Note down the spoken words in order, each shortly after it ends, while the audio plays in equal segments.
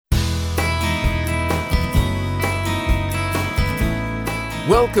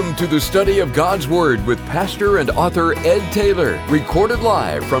Welcome to the study of God's Word with pastor and author Ed Taylor, recorded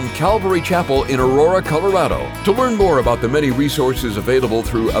live from Calvary Chapel in Aurora, Colorado. To learn more about the many resources available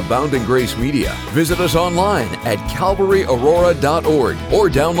through Abounding Grace Media, visit us online at calvaryaurora.org or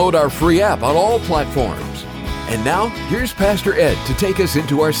download our free app on all platforms. And now, here's Pastor Ed to take us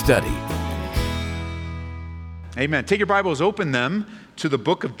into our study. Amen. Take your Bibles, open them to the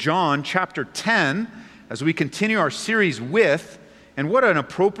book of John, chapter 10, as we continue our series with. And what an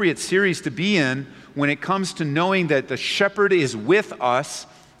appropriate series to be in when it comes to knowing that the shepherd is with us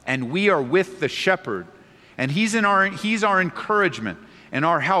and we are with the shepherd. And he's our encouragement and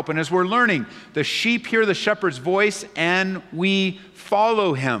our help. And as we're learning, the sheep hear the shepherd's voice and we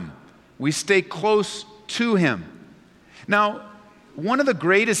follow him. We stay close to him. Now, one of the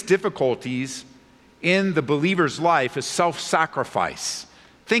greatest difficulties in the believer's life is self-sacrifice.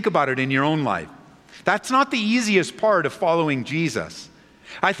 Think about it in your own life. That's not the easiest part of following Jesus.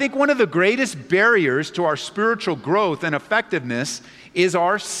 I think one of the greatest barriers to our spiritual growth and effectiveness is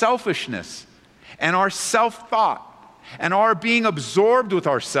our selfishness and our self-thought and our being absorbed with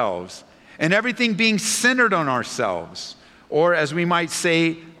ourselves and everything being centered on ourselves, or as we might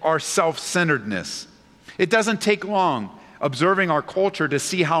say, our self-centeredness. It doesn't take long observing our culture to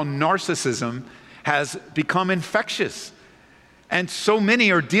see how narcissism has become infectious. And so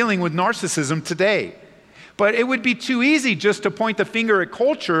many are dealing with narcissism today. But it would be too easy just to point the finger at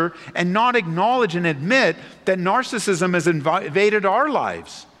culture and not acknowledge and admit that narcissism has invaded our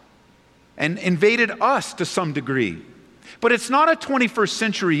lives and invaded us to some degree. But it's not a 21st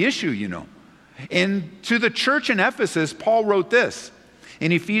century issue, you know. To the church in Ephesus, Paul wrote this.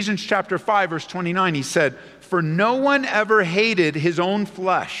 In Ephesians chapter 5, verse 29, he said, "For no one ever hated his own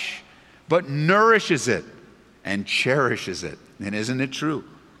flesh, but nourishes it and cherishes it." And isn't it true?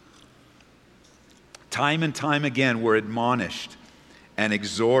 Time and time again, we're admonished and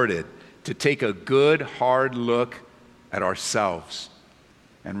exhorted to take a good, hard look at ourselves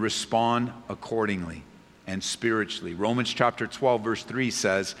and respond accordingly and spiritually. Romans chapter 12, verse 3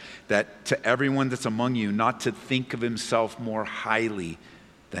 says that to everyone that's among you, not to think of himself more highly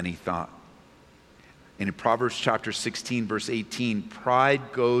than he thought. And in Proverbs chapter 16, verse 18,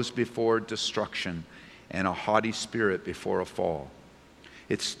 pride goes before destruction, and a haughty spirit before a fall.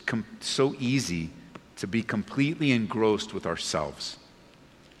 It's so easy to be completely engrossed with ourselves,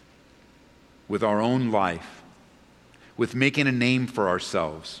 with our own life, with making a name for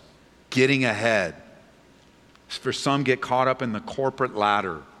ourselves, getting ahead. For some, get caught up in the corporate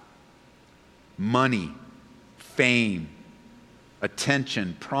ladder, money, fame,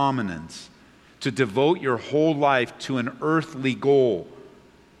 attention, prominence, to devote your whole life to an earthly goal,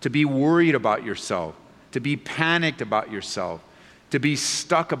 to be worried about yourself, to be panicked about yourself, to be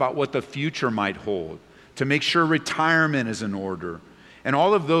stuck about what the future might hold, to make sure retirement is in order. And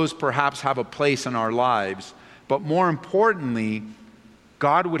all of those perhaps have a place in our lives, but more importantly,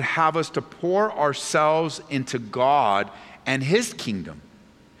 God would have us to pour ourselves into God and His kingdom.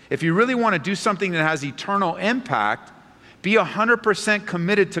 If you really want to do something that has eternal impact, be 100%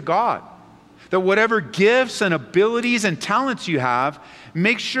 committed to God. That whatever gifts and abilities and talents you have,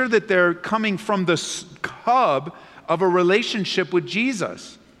 make sure that they're coming from the hub of a relationship with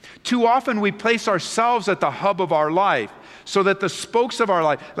Jesus. Too often we place ourselves at the hub of our life so that the spokes of our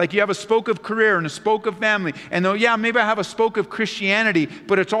life, like you have a spoke of career and a spoke of family, and though, yeah, maybe I have a spoke of Christianity,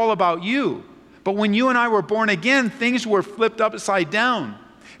 but it's all about you. But when you and I were born again, things were flipped upside down.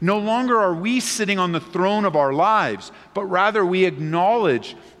 No longer are we sitting on the throne of our lives, but rather we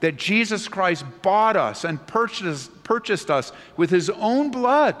acknowledge that Jesus Christ bought us and purchased us with His own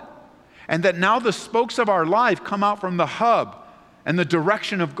blood, and that now the spokes of our life come out from the hub and the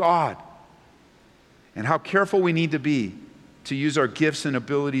direction of God. And how careful we need to be to use our gifts and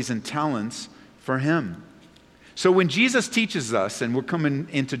abilities and talents for Him. So when Jesus teaches us, and we're coming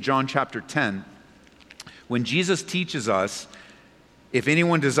into John chapter 10, when Jesus teaches us, if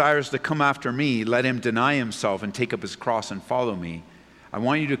anyone desires to come after me, let him deny himself and take up his cross and follow me. I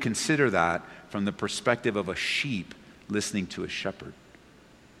want you to consider that from the perspective of a sheep listening to a shepherd.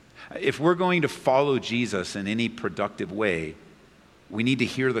 If we're going to follow Jesus in any productive way, we need to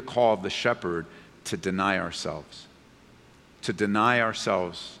hear the call of the shepherd to deny ourselves. To deny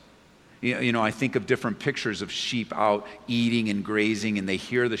ourselves. You know, I think of different pictures of sheep out eating and grazing, and they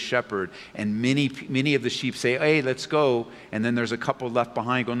hear the shepherd, and many of the sheep say, "Hey, let's go," and then there's a couple left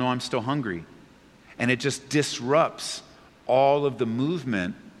behind go, "No, I'm still hungry." And it just disrupts all of the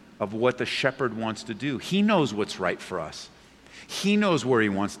movement of what the shepherd wants to do. He knows what's right for us. He knows where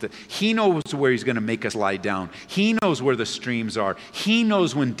he knows where he's going to make us lie down. He knows where the streams are. He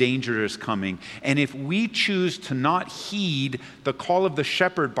knows when danger is coming. And if we choose to not heed the call of the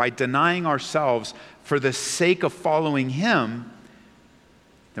shepherd by denying ourselves for the sake of following him,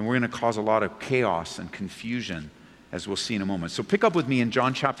 then we're going to cause a lot of chaos and confusion, as we'll see in a moment. So pick up with me in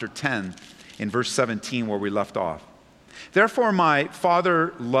John chapter 10, in verse 17, where we left off. Therefore my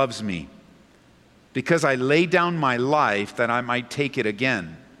Father loves me, because I lay down my life that I might take it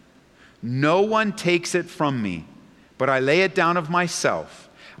again. No one takes it from me, but I lay it down of myself.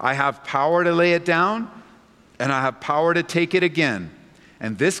 I have power to lay it down, and I have power to take it again.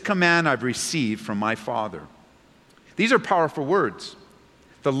 And this command I've received from my Father. These are powerful words.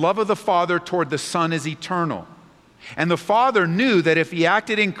 The love of the Father toward the Son is eternal. And the Father knew that if he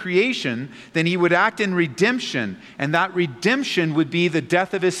acted in creation, then he would act in redemption, and that redemption would be the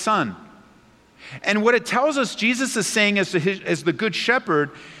death of his Son. And what it tells us, Jesus is saying as the Good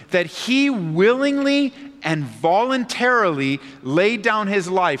Shepherd, that he willingly and voluntarily laid down his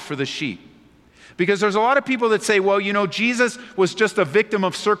life for the sheep. Because there's a lot of people that say, well, Jesus was just a victim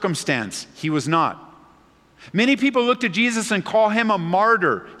of circumstance. He was not. Many people look to Jesus and call him a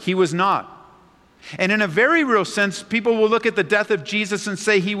martyr. He was not. And in a very real sense, people will look at the death of Jesus and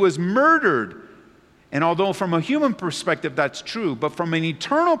say he was murdered. And although from a human perspective that's true, but from an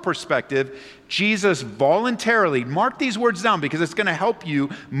eternal perspective, Jesus voluntarily, mark these words down because it's going to help you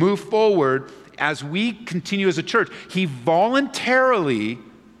move forward as we continue as a church. He voluntarily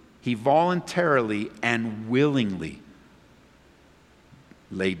and willingly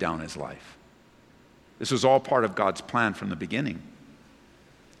laid down his life. This was all part of God's plan from the beginning.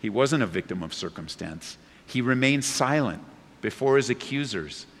 He wasn't a victim of circumstance. He remained silent before his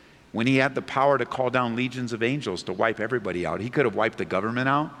accusers. When he had the power to call down legions of angels to wipe everybody out, he could have wiped the government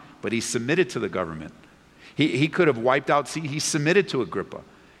out, but he submitted to the government. He could have wiped out, he submitted to Agrippa.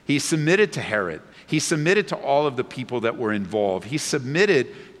 He submitted to Herod. He submitted to all of the people that were involved. He submitted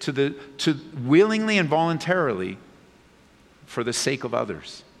to willingly and voluntarily for the sake of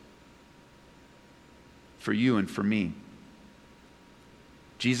others, for you and for me.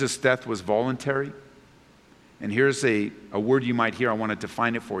 Jesus' death was voluntary. And here's a word you might hear. I want to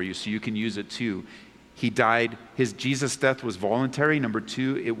define it for you so you can use it too. He died. Jesus' death was voluntary. Number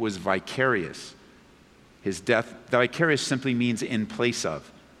two, it was vicarious. His death, vicarious simply means in place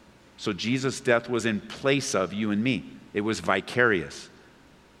of. So Jesus' death was in place of you and me. It was vicarious.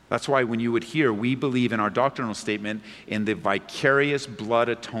 That's why when you would hear, we believe in our doctrinal statement in the vicarious blood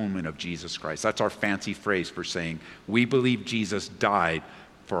atonement of Jesus Christ. That's our fancy phrase for saying we believe Jesus died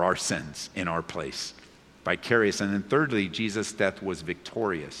for our sins in our place. Vicarious. And then thirdly, Jesus' death was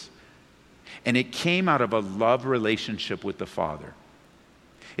victorious. And it came out of a love relationship with the Father.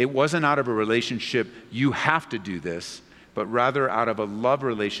 It wasn't out of a relationship, you have to do this, but rather out of a love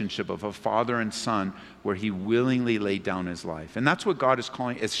relationship of a father and son where he willingly laid down his life. And that's what God is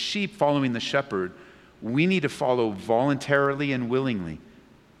calling, as sheep following the shepherd, we need to follow voluntarily and willingly,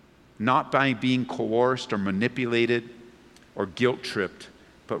 not by being coerced or manipulated or guilt-tripped,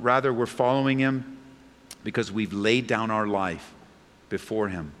 but rather we're following him because we've laid down our life before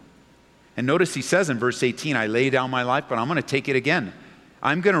him. And notice he says in verse 18, I lay down my life, but I'm going to take it again.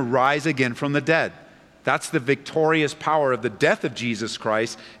 I'm going to rise again from the dead. That's the victorious power of the death of Jesus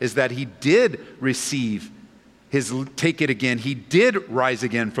Christ, is that he did receive his take it again. He did rise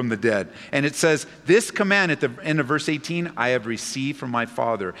again from the dead. And it says, this command at the end of verse 18, I have received from my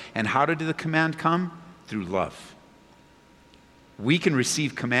Father. And how did the command come? Through love. We can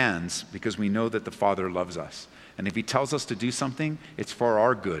receive commands because we know that the Father loves us. And if he tells us to do something, it's for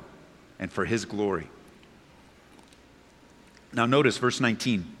our good and for his glory. Now notice verse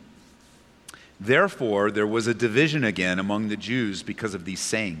 19. Therefore, there was a division again among the Jews because of these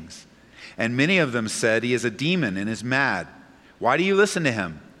sayings. And many of them said, he is a demon and is mad. Why do you listen to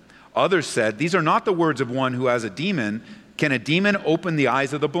him? Others said, these are not the words of one who has a demon. Can a demon open the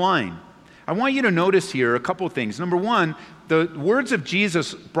eyes of the blind? I want you to notice here a couple things. Number one, the words of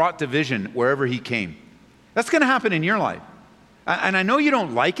Jesus brought division wherever he came. That's going to happen in your life. And I know you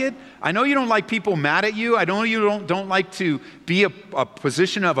don't like it. I know you don't like people mad at you. I know you don't like to be a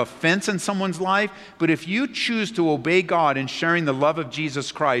position of offense in someone's life. But if you choose to obey God in sharing the love of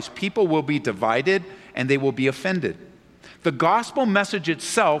Jesus Christ, people will be divided and they will be offended. The gospel message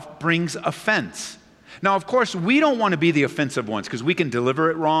itself brings offense. Now, of course, we don't want to be the offensive ones because we can deliver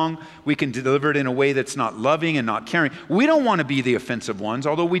it wrong. We can deliver it in a way that's not loving and not caring. We don't want to be the offensive ones,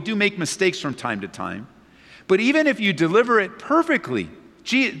 although we do make mistakes from time to time. But even if you deliver it perfectly,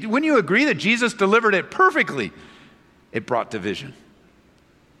 wouldn't you agree that Jesus delivered it perfectly? It brought division.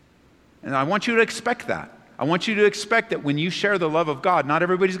 And I want you to expect that. I want you to expect that when you share the love of God, not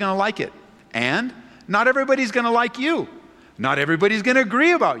everybody's going to like it. And not everybody's going to like you. Not everybody's going to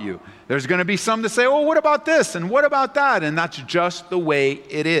agree about you. There's going to be some that say, oh, what about this? And what about that? And that's just the way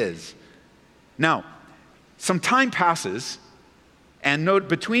it is. Now, some time passes. And note,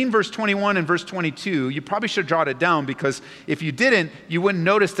 between verse 21 and verse 22, you probably should jot it down, because if you didn't, you wouldn't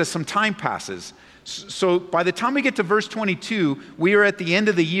notice that some time passes. So by the time we get to verse 22, we are at the end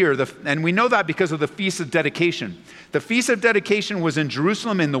of the year, and we know that because of the Feast of Dedication. The Feast of Dedication was in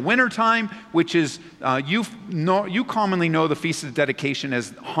Jerusalem in the wintertime, which is, you commonly know the Feast of Dedication as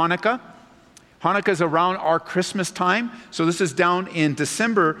Hanukkah. Hanukkah is around our Christmas time. So this is down in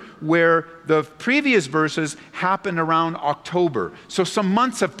December, where the previous verses happen around October. So some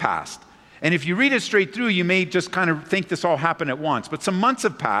months have passed. And if you read it straight through, you may just kind of think this all happened at once. But some months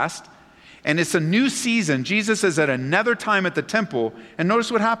have passed, and it's a new season. Jesus is at another time at the temple, and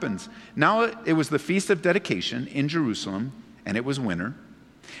notice what happens. Now it was the Feast of Dedication in Jerusalem, and it was winter.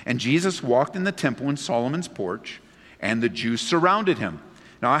 And Jesus walked in the temple in Solomon's porch, and the Jews surrounded him.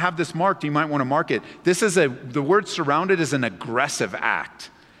 Now, I have this marked. You might want to mark it. The word surrounded is an aggressive act.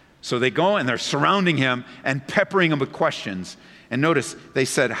 So they go and they're surrounding him and peppering him with questions. And notice, they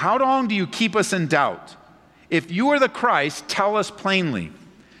said, how long do you keep us in doubt? If you are the Christ, tell us plainly.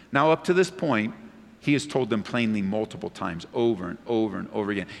 Now, up to this point, he has told them plainly multiple times, over and over and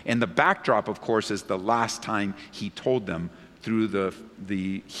over again. And the backdrop, of course, is the last time he told them through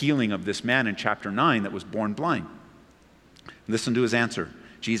the healing of this man in chapter 9 that was born blind. Listen to his answer.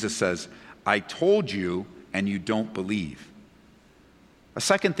 Jesus says, I told you, and you don't believe. A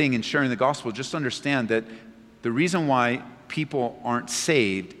second thing in sharing the gospel, just understand that the reason why people aren't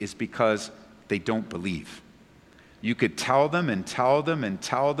saved is because they don't believe. You could tell them and tell them and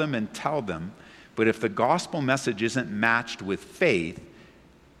tell them and tell them, but if the gospel message isn't matched with faith,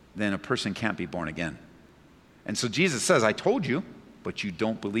 then a person can't be born again. And so Jesus says, I told you, but you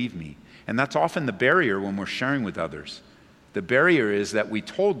don't believe me. And that's often the barrier when we're sharing with others. The barrier is that we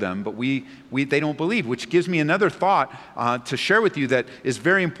told them, but they don't believe, which gives me another thought to share with you that is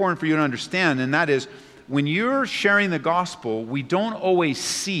very important for you to understand, and that is, when you're sharing the gospel, we don't always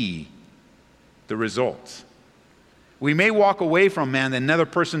see the results. We may walk away from, man, another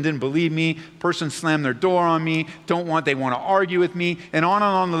person didn't believe me, person slammed their door on me, they want to argue with me, and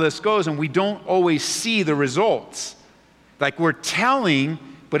on the list goes, and we don't always see the results. Like we're telling,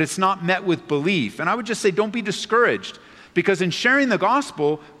 but it's not met with belief. And I would just say, don't be discouraged. Because in sharing the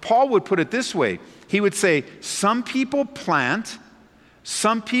gospel, Paul would put it this way. He would say, some people plant,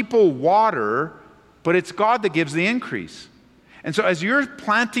 some people water, but it's God that gives the increase. And so as you're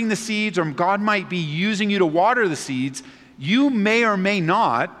planting the seeds, or God might be using you to water the seeds, you may or may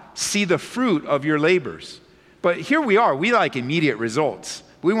not see the fruit of your labors. But here we are. We like immediate results.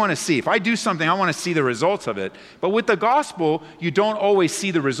 We want to see. If I do something, I want to see the results of it. But with the gospel, you don't always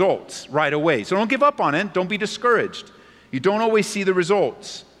see the results right away. So don't give up on it. Don't be discouraged. You don't always see the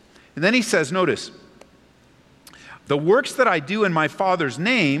results. And then he says, notice, the works that I do in my Father's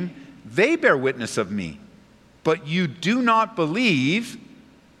name, they bear witness of me. But you do not believe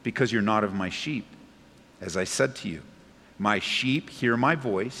because you're not of my sheep. As I said to you, my sheep hear my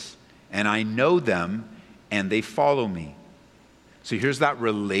voice, and I know them, and they follow me. So here's that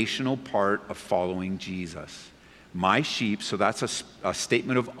relational part of following Jesus. My sheep, so that's a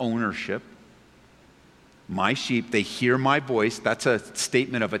statement of ownership. My sheep, they hear my voice. That's a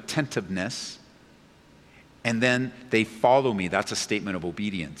statement of attentiveness. And then they follow me. That's a statement of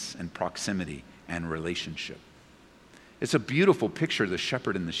obedience and proximity and relationship. It's a beautiful picture of the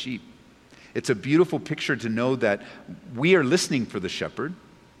shepherd and the sheep. It's a beautiful picture to know that we are listening for the shepherd.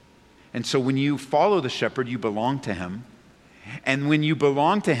 And so when you follow the shepherd, you belong to him. And when you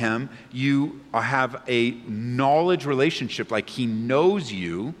belong to him, you have a knowledge relationship, like he knows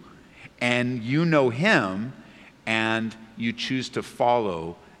you, and you know him, and you choose to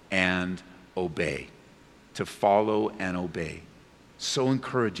follow and obey. To follow and obey. So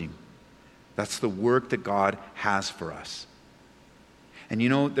encouraging. That's the work that God has for us. And you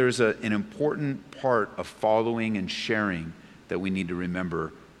know, there's an important part of following and sharing that we need to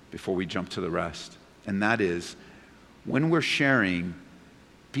remember before we jump to the rest. And that is, when we're sharing,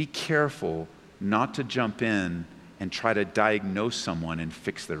 be careful not to jump in and try to diagnose someone and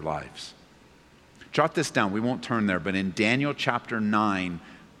fix their lives. Jot this down. We won't turn there, but in Daniel chapter 4,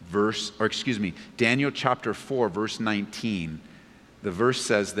 verse 19, the verse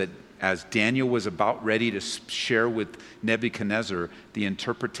says that as Daniel was about ready to share with Nebuchadnezzar the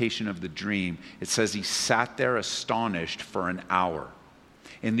interpretation of the dream, it says he sat there astonished for an hour.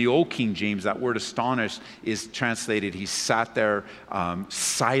 In the Old King James, that word astonished is translated, he sat there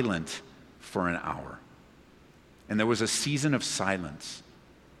silent for an hour. and there was a season of silence.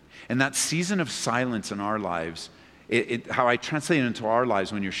 And that season of silence in our lives, how I translate it into our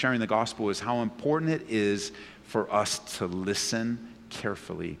lives when you're sharing the gospel is how important it is for us to listen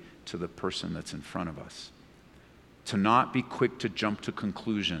carefully to the person that's in front of us. To not be quick to jump to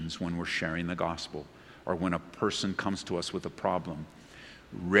conclusions when we're sharing the gospel or when a person comes to us with a problem.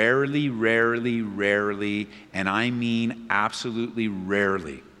 Rarely, and I mean absolutely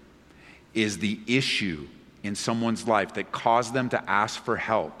rarely, is the issue in someone's life that caused them to ask for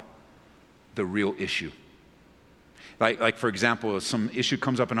help the real issue. Like for example, if some issue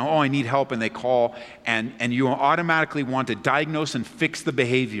comes up and, I need help, and they call, and you automatically want to diagnose and fix the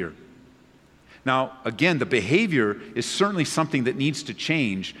behavior. Now, again, the behavior is certainly something that needs to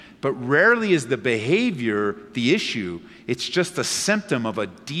change, but rarely is the behavior the issue. It's just a symptom of a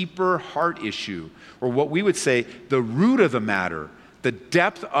deeper heart issue, or what we would say, the root of the matter, the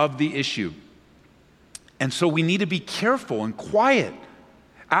depth of the issue. And so we need to be careful and quiet,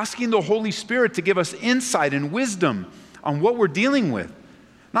 asking the Holy Spirit to give us insight and wisdom on what we're dealing with.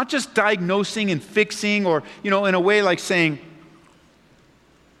 Not just diagnosing and fixing, or, in a way like saying,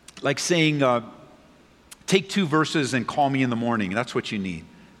 take 2 verses and call me in the morning. That's what you need.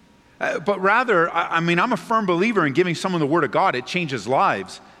 But rather, I'm a firm believer in giving someone the Word of God. It changes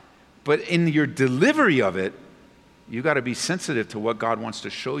lives. But in your delivery of it, you got to be sensitive to what God wants to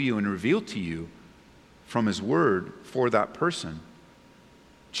show you and reveal to you from His Word for that person.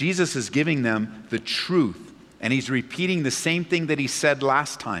 Jesus is giving them the truth, and He's repeating the same thing that He said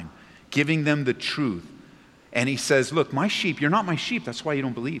last time, giving them the truth. And He says, look, my sheep, you're not my sheep. That's why you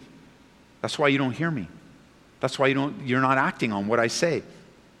don't believe. That's why you don't hear me. That's why you're not acting on what I say.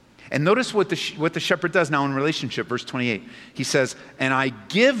 And notice what the shepherd does now in relationship, verse 28. He says, and I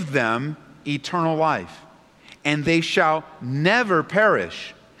give them eternal life, and they shall never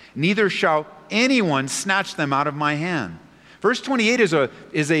perish, neither shall anyone snatch them out of my hand. Verse 28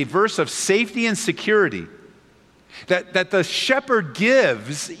 is a verse of safety and security, that the shepherd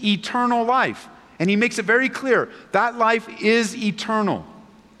gives eternal life. And he makes it very clear that life is eternal.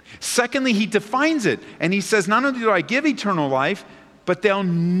 Secondly, he defines it, and he says, not only do I give eternal life, but they'll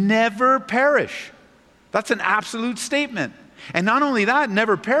never perish. That's an absolute statement. And not only that,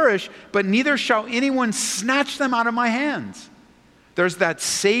 never perish, but neither shall anyone snatch them out of my hands. There's that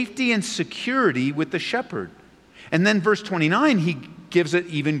safety and security with the shepherd. And then verse 29, he gives it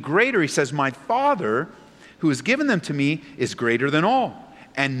even greater. He says, my Father, who has given them to me, is greater than all,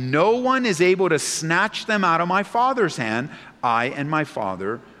 and no one is able to snatch them out of my Father's hand. I and my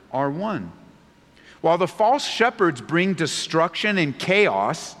Father are one. While the false shepherds bring destruction and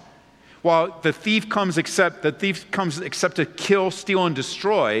chaos, while the thief comes except to kill, steal, and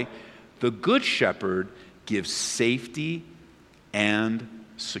destroy, the good shepherd gives safety and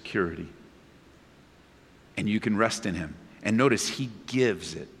security. And you can rest in him. And notice, he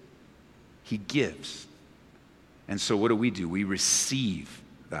gives it. He gives. And so what do? We receive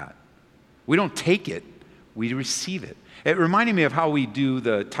that. We don't take it, we receive it. It reminded me of how we do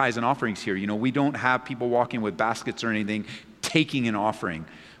the tithes and offerings here. We don't have people walking with baskets or anything, taking an offering.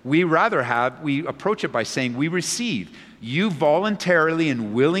 We approach it by saying, we receive. You voluntarily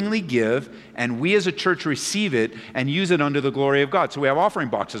and willingly give, and we as a church receive it and use it unto the glory of God. So we have offering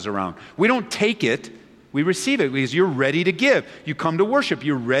boxes around. We don't take it, we receive it because you're ready to give. You come to worship,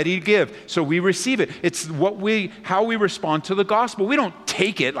 you're ready to give. So we receive it. It's how we respond to the gospel. We don't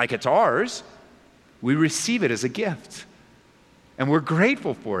take it like it's ours. We receive it as a gift. And we're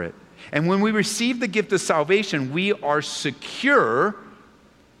grateful for it. And when we receive the gift of salvation, we are secure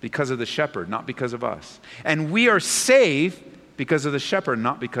because of the shepherd, not because of us. And we are safe because of the shepherd,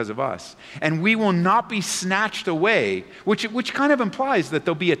 not because of us. And we will not be snatched away, which kind of implies that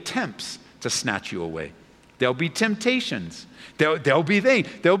there'll be attempts to snatch you away. There'll be temptations. There'll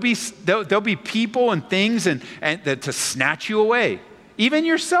be people and things and that to snatch you away. Even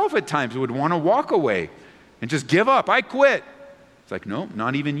yourself at times would want to walk away and just give up. I quit. It's like, no,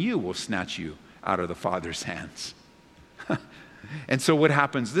 not even you will snatch you out of the Father's hands. And so what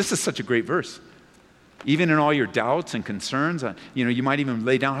happens? This is such a great verse. Even in all your doubts and concerns, you might even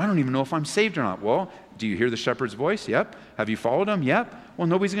lay down, I don't even know if I'm saved or not. Well, do you hear the shepherd's voice? Yep. Have you followed him? Yep. Well,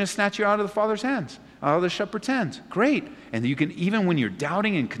 nobody's going to snatch you out of the Father's hands, out of the shepherd's hands. Great. And you can, even when you're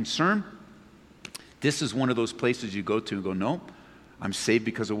doubting and concerned, this is one of those places you go to and go, no, I'm saved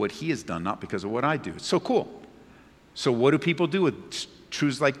because of what he has done, not because of what I do. It's so cool. So what do people do with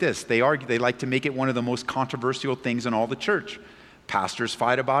truths like this? They like to make it one of the most controversial things in all the church. Pastors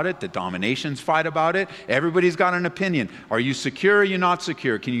fight about it. The denominations fight about it. Everybody's got an opinion. Are you secure or are you not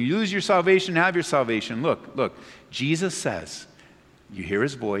secure? Can you lose your salvation, have your salvation? Look. Jesus says, you hear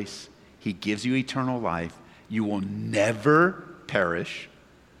his voice. He gives you eternal life. You will never perish,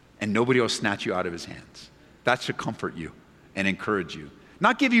 and nobody will snatch you out of his hands. That should comfort you and encourage you.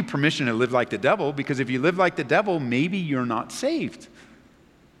 Not give you permission to live like the devil, because if you live like the devil, maybe you're not saved.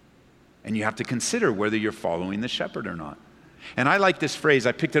 And you have to consider whether you're following the shepherd or not. And I like this phrase.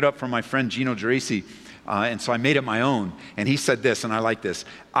 I picked it up from my friend Gino Geraci, and so I made it my own. And he said this, and I like this.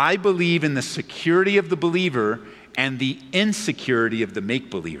 I believe in the security of the believer and the insecurity of the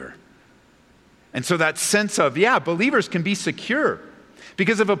make-believer. And so that sense of, believers can be secure.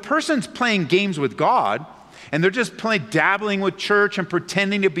 Because if a person's playing games with God, and they're just dabbling with church and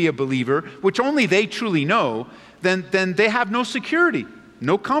pretending to be a believer, which only they truly know, then they have no security,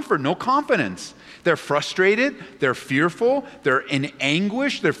 no comfort, no confidence. They're frustrated, they're fearful, they're in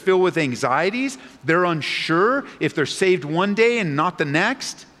anguish, they're filled with anxieties, they're unsure if they're saved one day and not the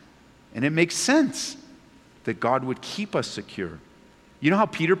next. And it makes sense that God would keep us secure. You know how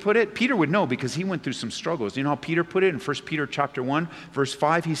Peter put it? Peter would know because he went through some struggles. You know how Peter put it in 1 Peter chapter 1, verse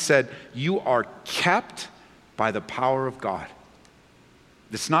 5? He said, you are kept by the power of God.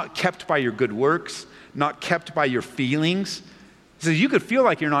 It's not kept by your good works, not kept by your feelings. He says you could feel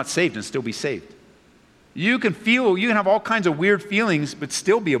like you're not saved and still be saved. You can have all kinds of weird feelings, but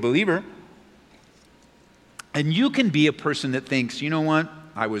still be a believer. And you can be a person that thinks, you know what?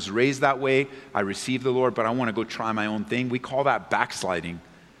 I was raised that way. I received the Lord, but I want to go try my own thing. We call that backsliding.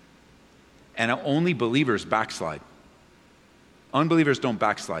 And only believers backslide. Unbelievers don't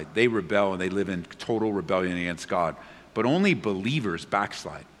backslide. They rebel and they live in total rebellion against God. But only believers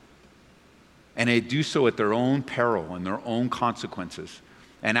backslide. And they do so at their own peril and their own consequences.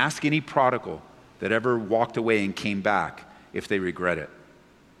 And ask any prodigal that ever walked away and came back if they regret it.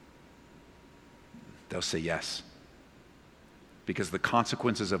 They'll say yes. Because the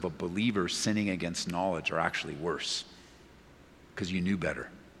consequences of a believer sinning against knowledge are actually worse. Because you knew better.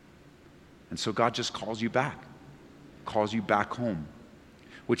 And so God just calls you back home.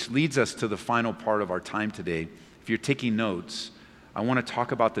 Which leads us to the final part of our time today. If you're taking notes, I want to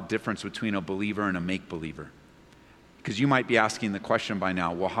talk about the difference between a believer and a make-believer. Because you might be asking the question by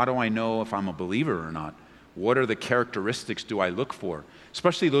now, well, how do I know if I'm a believer or not? What are the characteristics do I look for?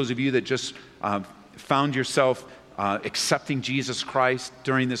 Especially those of you that just found yourself accepting Jesus Christ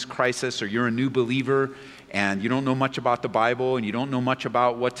during this crisis, or you're a new believer and you don't know much about the Bible and you don't know much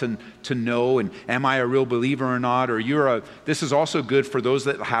about what to know, and am I a real believer or not? Or this is also good for those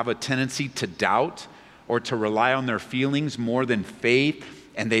that have a tendency to doubt or to rely on their feelings more than faith.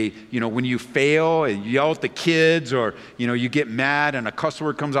 And they, when you fail and you yell at the kids, or, you get mad and a cuss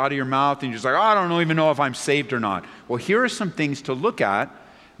word comes out of your mouth and you're just like, I don't even know if I'm saved or not. Well, here are some things to look at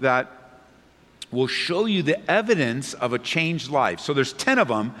that will show you the evidence of a changed life. So there's 10 of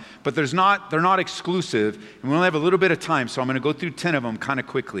them, but they're not exclusive. And we only have a little bit of time, so I'm going to go through 10 of them kind of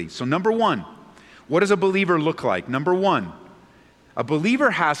quickly. So number one, what does a believer look like? Number one, a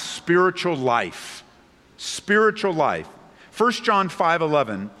believer has spiritual life. Spiritual life. 1 John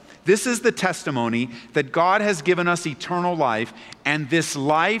 5:11, this is the testimony that God has given us eternal life, and this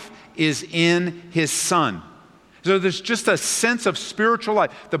life is in His Son. So there's just a sense of spiritual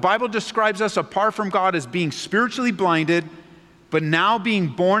life. The Bible describes us apart from God as being spiritually blinded, but now being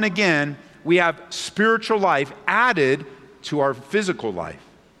born again, we have spiritual life added to our physical life.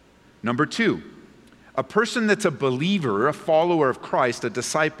 Number two, a person that's a believer, a follower of Christ, a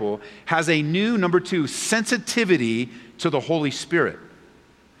disciple, has a new, number two, sensitivity to the Holy Spirit.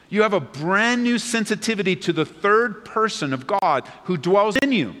 You have a brand new sensitivity to the third person of God who dwells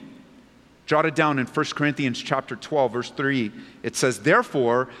in you. Jot it down in 1 Corinthians chapter 12, verse 3. It says,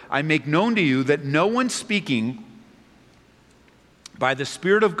 therefore, I make known to you that no one speaking by the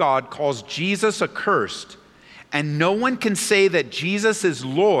Spirit of God calls Jesus accursed, and no one can say that Jesus is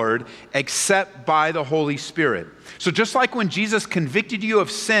Lord except by the Holy Spirit. So just like when Jesus convicted you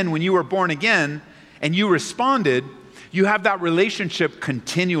of sin when you were born again and you responded, you have that relationship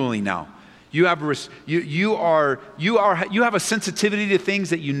continually now. You have a sensitivity to things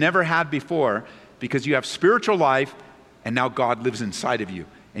that you never had before because you have spiritual life, and now God lives inside of you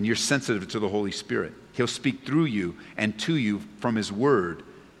and you're sensitive to the Holy Spirit. He'll speak through you and to you from His Word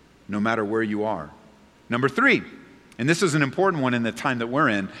no matter where you are. Number three, and this is an important one in the time that we're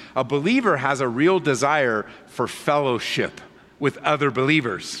in, a believer has a real desire for fellowship with other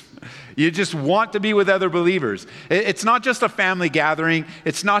believers. You just want to be with other believers. It's not just a family gathering.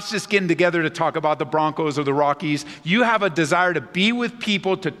 It's not just getting together to talk about the Broncos or the Rockies. You have a desire to be with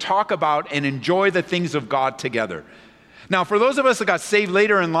people to talk about and enjoy the things of God together. Now, for those of us that got saved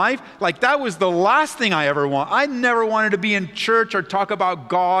later in life, that was the last thing I ever want. I never wanted to be in church or talk about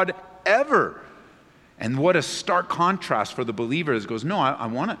God ever. And what a stark contrast for the believer is goes, no, I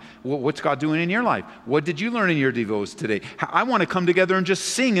want to, what's God doing in your life? What did you learn in your devos today? I want to come together and just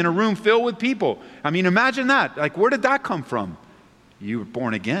sing in a room filled with people. I mean, imagine that. Like, where did that come from? You were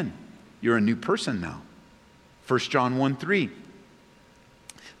born again. You're a new person now. 1 John 1:3.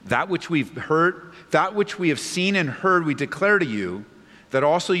 That which we've heard, that which we have seen and heard, we declare to you, that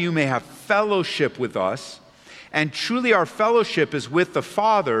also you may have fellowship with us. And truly our fellowship is with the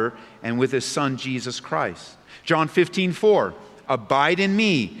Father and with his Son, Jesus Christ. John 15:4, abide in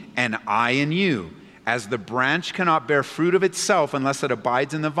me and I in you. As the branch cannot bear fruit of itself unless it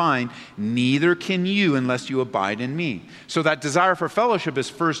abides in the vine, neither can you unless you abide in me. So that desire for fellowship is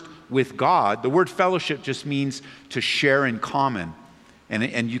first with God. The word fellowship just means to share in common.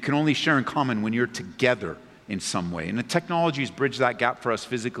 And you can only share in common when you're together in some way. And the technology has bridged that gap for us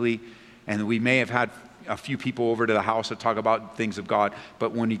physically, and we may have had a few people over to the house to talk about things of God,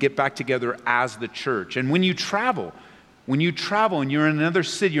 but when you get back together as the church, and when you travel and you're in another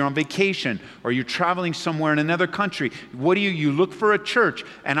city, you're on vacation, or you're traveling somewhere in another country, what do you look for a church?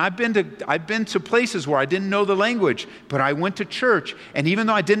 And I've been to places where I didn't know the language, but I went to church, and even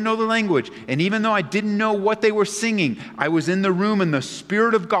though I didn't know the language, and even though I didn't know what they were singing, I was in the room and the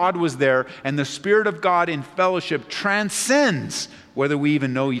Spirit of God was there, and the Spirit of God in fellowship transcends whether we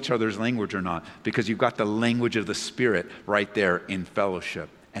even know each other's language or not, because you've got the language of the Spirit right there in fellowship.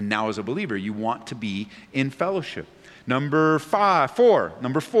 And now as a believer, you want to be in fellowship. Number four.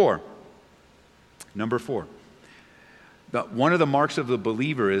 One of the marks of the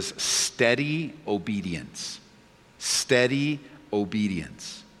believer is steady obedience. Steady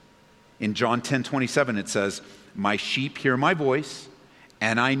obedience. In John 10:27 it says, my sheep hear my voice,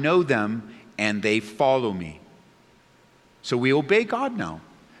 and I know them, and they follow me. So we obey God now.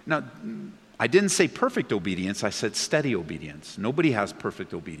 Now, I didn't say perfect obedience, I said steady obedience. Nobody has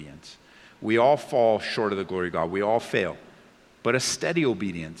perfect obedience. We all fall short of the glory of God. We all fail. But a steady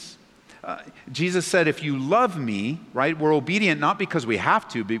obedience. Jesus said, if you love me, right, we're obedient not because we have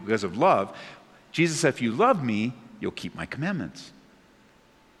to, but because of love. Jesus said, if you love me, you'll keep my commandments.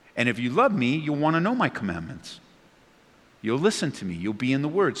 And if you love me, you'll want to know my commandments. You'll listen to me. You'll be in the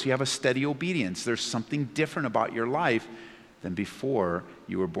Word. So you have a steady obedience. There's something different about your life than before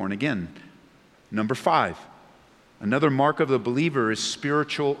you were born again. Number 5. Another mark of the believer is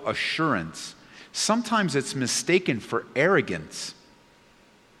spiritual assurance. Sometimes it's mistaken for arrogance.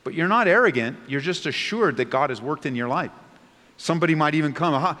 But you're not arrogant. You're just assured that God has worked in your life. Somebody might even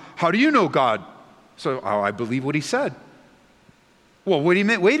come, how do you know God? So, I believe what he said. Well, wait a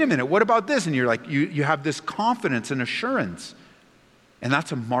minute, what about this? And you're like, you have this confidence and assurance. And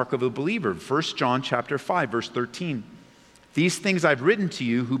that's a mark of a believer. 1 John chapter 5, verse 13. These things I've written to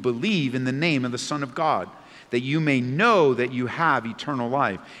you who believe in the name of the Son of God, that you may know that you have eternal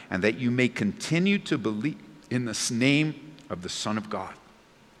life, and that you may continue to believe in the name of the Son of God.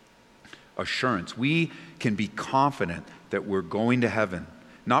 Assurance. We can be confident that we're going to heaven,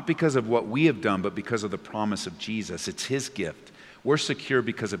 not because of what we have done, but because of the promise of Jesus. It's his gift. We're secure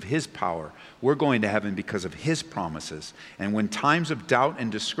because of his power. We're going to heaven because of his promises. And when times of doubt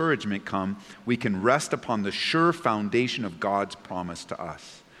and discouragement come, we can rest upon the sure foundation of God's promise to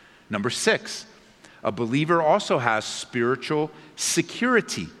us. Number 6, a believer also has spiritual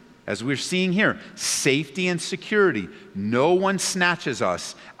security. As we're seeing here, safety and security. No one snatches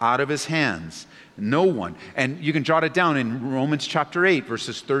us out of his hands. No one. And you can jot it down in Romans chapter 8,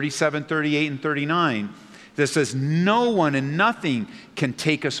 verses 37, 38, and 39. That says, no one and nothing can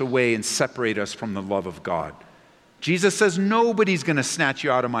take us away and separate us from the love of God. Jesus says, nobody's going to snatch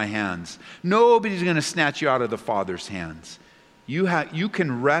you out of my hands. Nobody's going to snatch you out of the Father's hands. You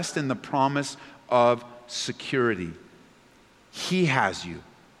can rest in the promise of security. He has you.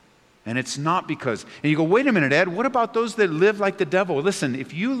 And it's not because, and you go, wait a minute, Ed, what about those that live like the devil? Listen,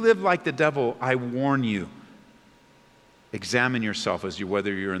 if you live like the devil, I warn you, examine yourself as to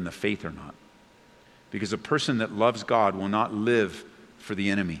whether you're in the faith or not. Because a person that loves God will not live for the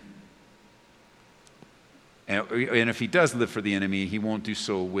enemy. And if he does live for the enemy, he won't do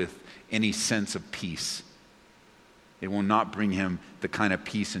so with any sense of peace. It will not bring him the kind of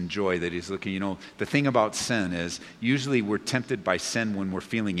peace and joy that he's looking. You know, the thing about sin is usually we're tempted by sin when we're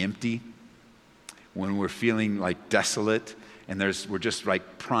feeling empty, when we're feeling like desolate, and we're just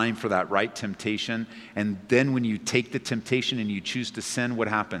like primed for that right temptation. And then when you take the temptation and you choose to sin, what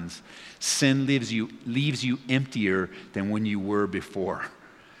happens? Sin leaves you emptier than when you were before.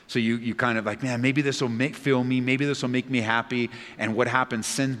 So you kind of like, man, maybe this will fill me, maybe this will make me happy. And what happens?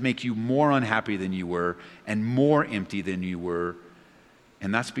 Sin makes you more unhappy than you were and more empty than you were.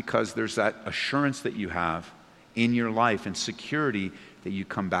 And that's because there's that assurance that you have in your life and security that you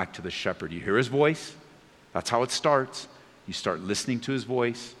come back to the shepherd. You hear his voice, That's how it starts. You start listening to his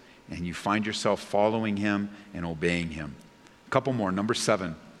voice, and you find yourself following him and obeying him. A couple more. Number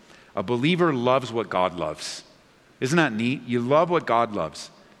 7. A believer loves what God loves. Isn't that neat? You love what God loves.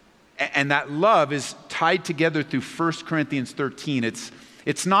 And that love is tied together through 1 Corinthians 13.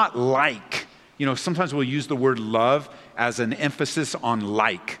 It's not like. Sometimes we'll use the word love as an emphasis on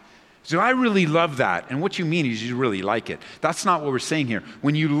like. So I really love that. And what you mean is you really like it. That's not what we're saying here.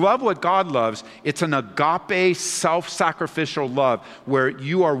 When you love what God loves, it's an agape, self-sacrificial love where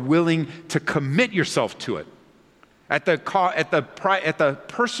you are willing to commit yourself to it at the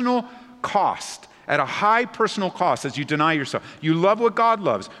personal cost, at a high personal cost as you deny yourself. You love what God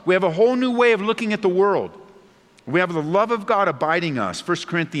loves. We have a whole new way of looking at the world. We have the love of God abiding us, 1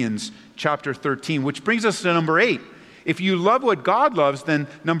 Corinthians chapter 13, which brings us to number 8. If you love what God loves, then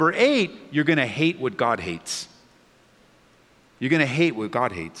number 8, you're going to hate what God hates. You're going to hate what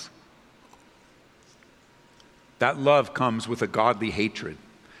God hates. That love comes with a godly hatred,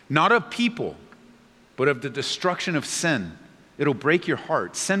 not of people, but of the destruction of sin. It'll break your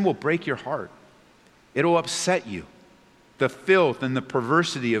heart. Sin will break your heart. It'll upset you. The filth and the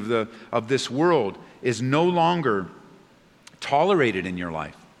perversity of this world is no longer tolerated in your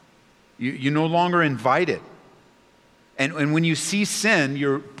life. You no longer invite it. And when you see sin,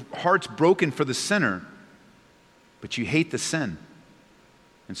 your heart's broken for the sinner, but you hate the sin.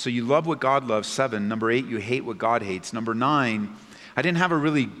 And so you love what God loves, 7. Number 8, you hate what God hates. Number 9, I didn't have a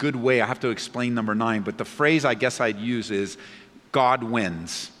really good way. I have to explain number 9, but the phrase I guess I'd use is God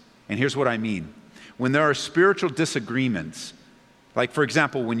wins. And here's what I mean. When there are spiritual disagreements, like for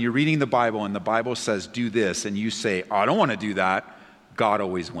example, when you're reading the Bible and the Bible says do this and you say, I don't want to do that, God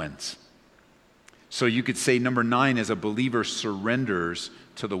always wins. So you could say number 9 is a believer surrenders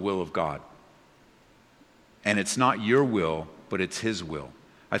to the will of God. And it's not your will, but it's his will.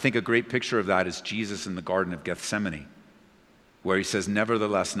 I think a great picture of that is Jesus in the Garden of Gethsemane, where he says,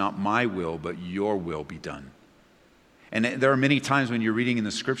 nevertheless, not my will, but your will be done. And there are many times when you're reading in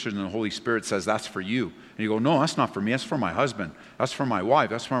the scriptures and the Holy Spirit says, that's for you. And you go, no, that's not for me. That's for my husband. That's for my wife.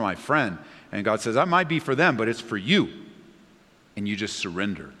 That's for my friend. And God says, that might be for them, but it's for you. And you just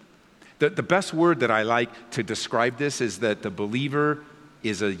surrender. The best word that I like to describe this is that the believer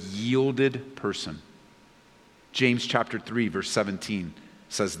is a yielded person. James chapter 3, verse 17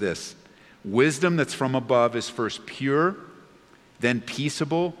 says this, wisdom that's from above is first pure, then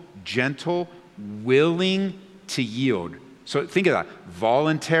peaceable, gentle, willing to yield. So think of that,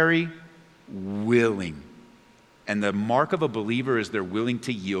 voluntary, willing. And the mark of a believer is they're willing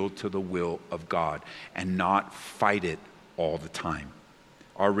to yield to the will of God and not fight it all the time.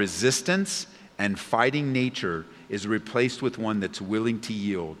 Our resistance and fighting nature is replaced with one that's willing to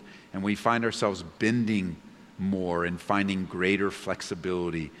yield, and we find ourselves bending more and finding greater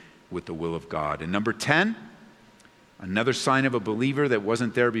flexibility with the will of God. And number 10, another sign of a believer that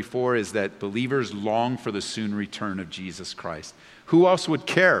wasn't there before is that believers long for the soon return of Jesus Christ. Who else would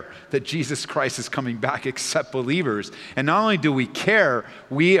care that Jesus Christ is coming back except believers? And not only do we care,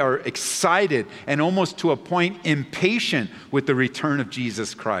 we are excited and almost to a point impatient with the return of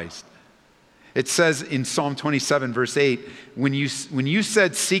Jesus Christ. It says in Psalm 27, verse 8, when you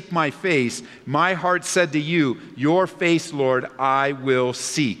said, seek my face, my heart said to you, your face, Lord, I will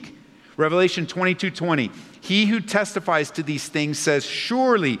seek. Revelation 22:20, he who testifies to these things says,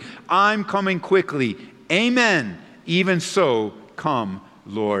 surely I'm coming quickly. Amen. Even so, come,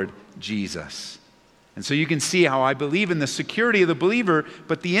 Lord Jesus. And so you can see how I believe in the security of the believer,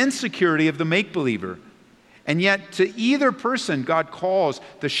 but the insecurity of the make-believer. And yet to either person, God calls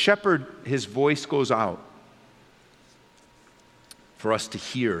the shepherd, his voice goes out for us to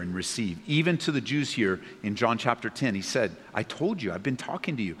hear and receive. Even to the Jews here in John chapter 10, he said, I told you, I've been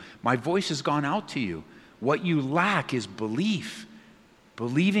talking to you. My voice has gone out to you. What you lack is belief.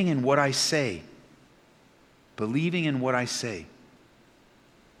 Believing in what I say. Believing in what I say.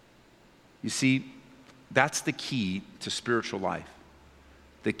 You see, that's the key to spiritual life.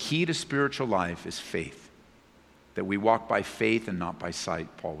 The key to spiritual life is faith. That we walk by faith and not by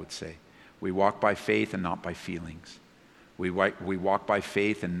sight, Paul would say. We walk by faith and not by feelings. We walk by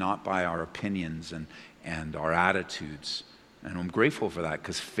faith and not by our opinions and our attitudes. And I'm grateful for that,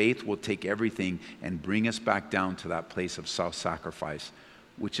 because faith will take everything and bring us back down to that place of self-sacrifice,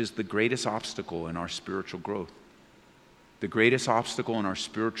 which is the greatest obstacle in our spiritual growth. The greatest obstacle in our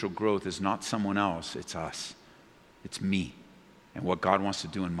spiritual growth is not someone else, it's us. It's me and what God wants to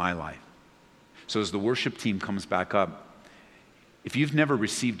do in my life. So as the worship team comes back up, if you've never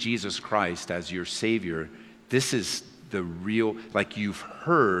received Jesus Christ as your Savior, this is the real, like you've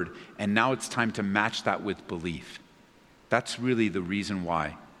heard, and now it's time to match that with belief. That's really the reason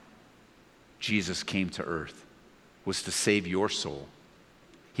why. Jesus came to earth was to save your soul.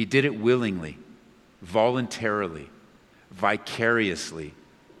 He did it willingly, voluntarily, vicariously,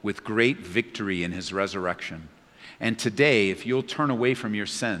 with great victory in his resurrection. And today, if you'll turn away from your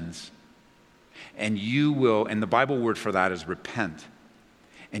sins, and you will, and the Bible word for that is repent,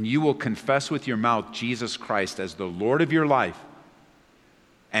 and you will confess with your mouth Jesus Christ as the Lord of your life,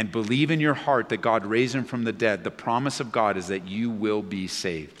 and believe in your heart that God raised him from the dead, the promise of God is that you will be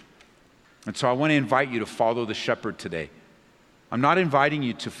saved. And so I want to invite you to follow the shepherd today. I'm not inviting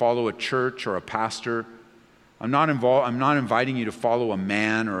you to follow a church or a pastor. I'm not inviting you to follow a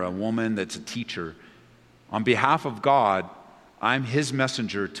man or a woman that's a teacher. On behalf of God, I'm his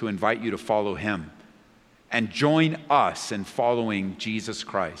messenger to invite you to follow him and join us in following Jesus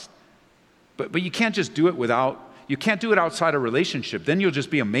Christ. But you can't just do it you can't do it outside a relationship. Then you'll just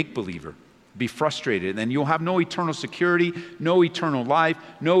be a make-believer, be frustrated, and then you'll have no eternal security, no eternal life,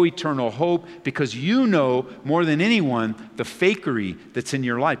 no eternal hope, because you know more than anyone the fakery that's in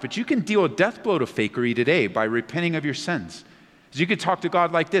your life. But you can deal a death blow to fakery today by repenting of your sins. So you could talk to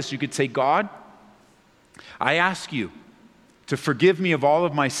God like this. You could say, God, I ask you to forgive me of all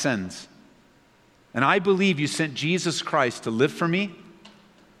of my sins. And I believe you sent Jesus Christ to live for me,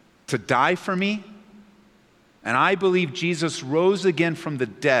 to die for me. And I believe Jesus rose again from the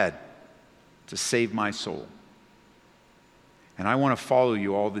dead to save my soul. And I want to follow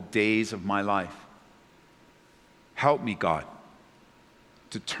you all the days of my life. Help me, God,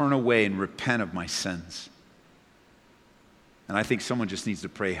 to turn away and repent of my sins. And I think someone just needs to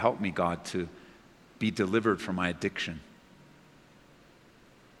pray, help me, God, to be delivered from my addiction.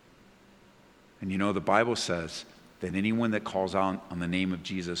 And you know, the Bible says that anyone that calls out on the name of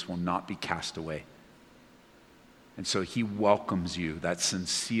Jesus will not be cast away. And so he welcomes you, that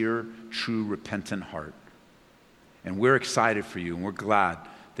sincere, true, repentant heart. And we're excited for you, and we're glad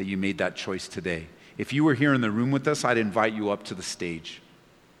that you made that choice today. If you were here in the room with us, I'd invite you up to the stage.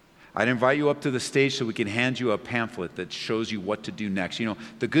 I'd invite you up to the stage so we can hand you a pamphlet that shows you what to do next. You know,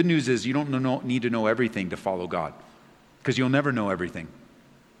 the good news is you don't need to know everything to follow God, because you'll never know everything.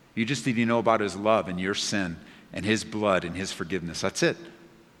 You just need to know about his love and your sin and his blood and his forgiveness. That's it.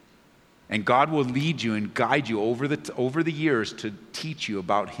 And God will lead you and guide you over the years to teach you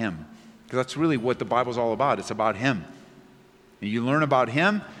about him. Because that's really what the Bible's all about. It's about him. And you learn about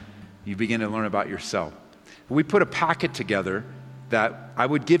him, you begin to learn about yourself. We put a packet together that I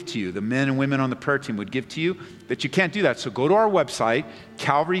would give to you, the men and women on the prayer team would give to you, that you can't do that. So go to our website,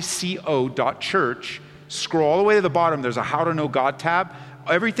 calvaryco.church, scroll all the way to the bottom, there's a How to Know God tab.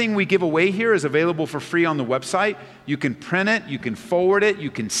 Everything we give away here is available for free on the website. You can print it, you can forward it,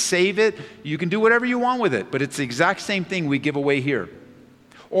 you can save it, you can do whatever you want with it, but it's the exact same thing we give away here.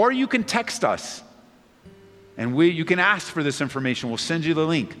 Or you can text us, and you can ask for this information. We'll send you the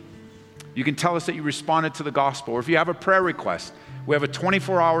link. You can tell us that you responded to the gospel, or if you have a prayer request, we have a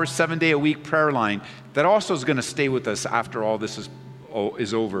 24-hour, 7-day-a-week prayer line that also is going to stay with us after all this is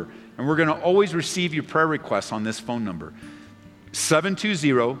over. And we're going to always receive your prayer requests on this phone number.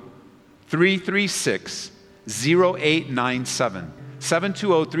 720-336-0897.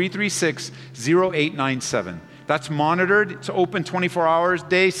 720-336-0897. That's monitored. It's open 24 hours a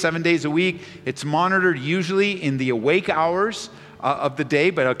day, 7 days a week. It's monitored usually in the awake hours of the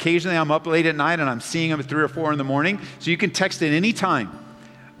day, but occasionally I'm up late at night and I'm seeing them at 3 or 4 in the morning. So you can text it any time.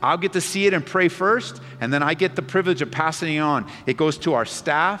 I'll get to see it and pray first, and then I get the privilege of passing it on. It goes to our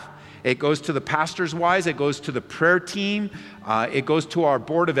staff. It goes to the pastors' wives. It goes to the prayer team. It goes to our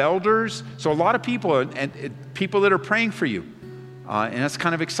board of elders. So a lot of people and people that are praying for you. And that's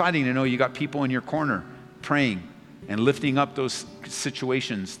kind of exciting to know you got people in your corner praying and lifting up those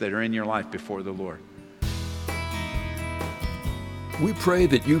situations that are in your life before the Lord. We pray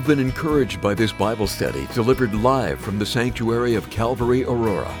that you've been encouraged by this Bible study delivered live from the sanctuary of Calvary,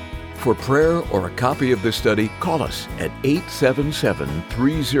 Aurora. For prayer or a copy of this study, call us at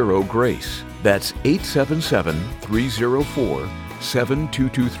 877-30-GRACE. That's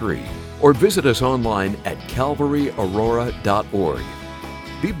 877-304-7223. Or visit us online at calvaryaurora.org.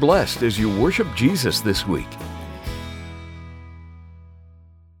 Be blessed as you worship Jesus this week.